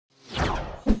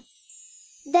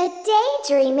The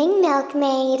Daydreaming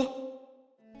Milkmaid.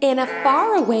 In a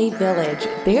faraway village,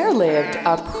 there lived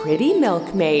a pretty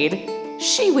milkmaid.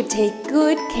 She would take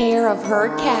good care of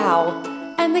her cow,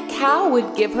 and the cow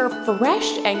would give her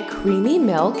fresh and creamy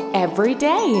milk every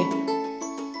day.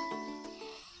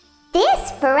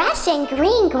 This fresh and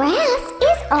green grass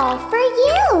is all for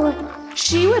you.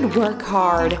 She would work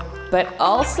hard, but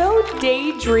also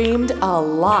daydreamed a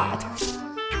lot.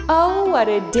 Oh, what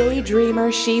a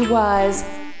daydreamer she was!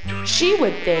 She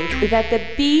would think that the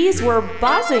bees were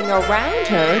buzzing around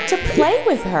her to play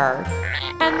with her,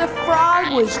 and the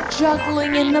frog was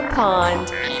juggling in the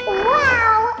pond.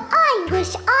 Wow! I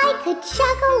wish I could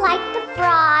juggle like the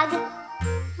frog.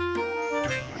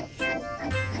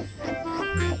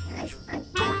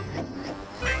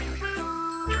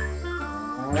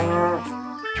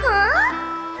 Huh?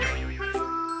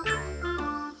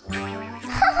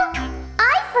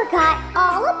 I forgot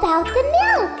all about the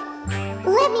milk.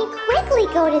 Let me quickly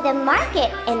go to the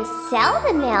market and sell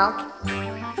the milk.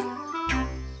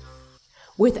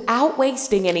 Without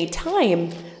wasting any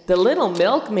time, the little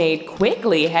milkmaid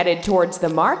quickly headed towards the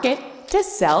market to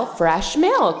sell fresh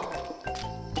milk.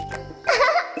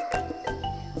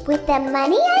 With the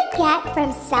money I get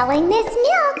from selling this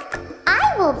milk,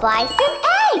 I will buy some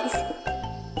eggs.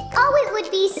 Oh, it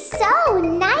would be so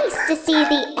nice to see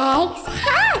the eggs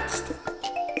hatched.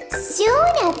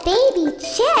 Soon a baby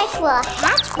chick will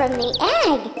hatch from the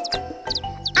egg.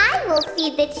 I will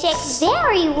feed the chick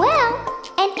very well,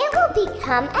 and it will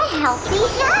become a healthy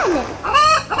hen.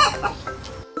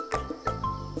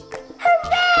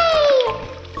 Hooray!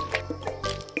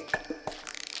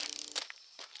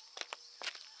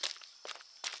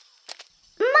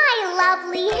 My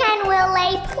lovely hen will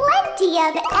lay plenty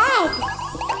of eggs.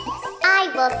 I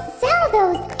will sell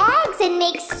those eggs and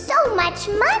make so much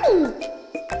money.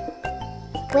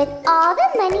 With all the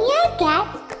money I get,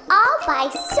 I'll buy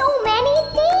so many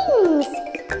things.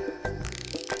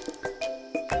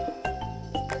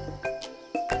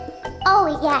 Oh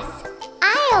yes,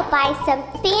 I'll buy some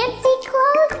fancy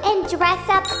clothes and dress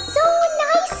up so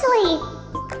nicely.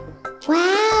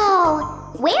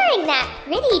 Wow, wearing that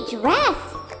pretty dress,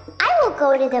 I will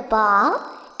go to the ball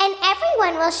and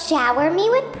everyone will shower me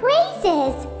with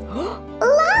praises.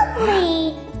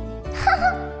 Lovely!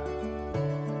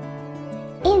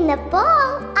 In the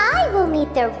ball, I will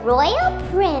meet the royal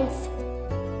prince.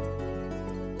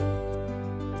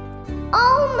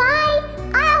 Oh my!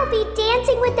 I'll be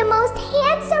dancing with the most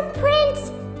handsome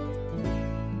prince.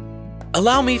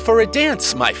 Allow me for a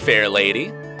dance, my fair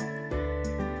lady.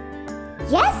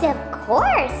 Yes, of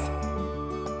course.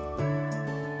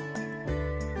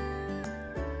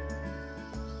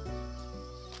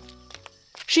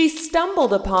 She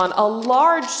stumbled upon a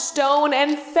large stone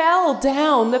and fell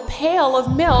down the pail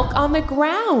of milk on the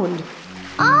ground.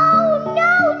 Oh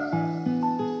no!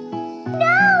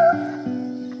 No!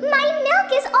 My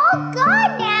milk is all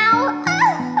gone now!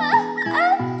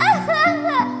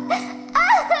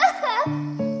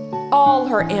 All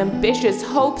her ambitious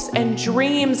hopes and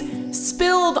dreams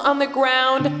spilled on the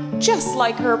ground, just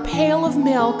like her pail of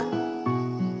milk.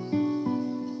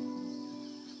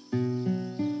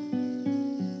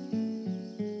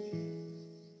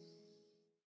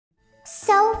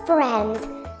 So friends,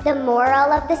 the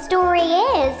moral of the story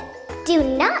is, do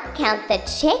not count the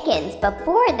chickens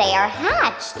before they are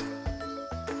hatched.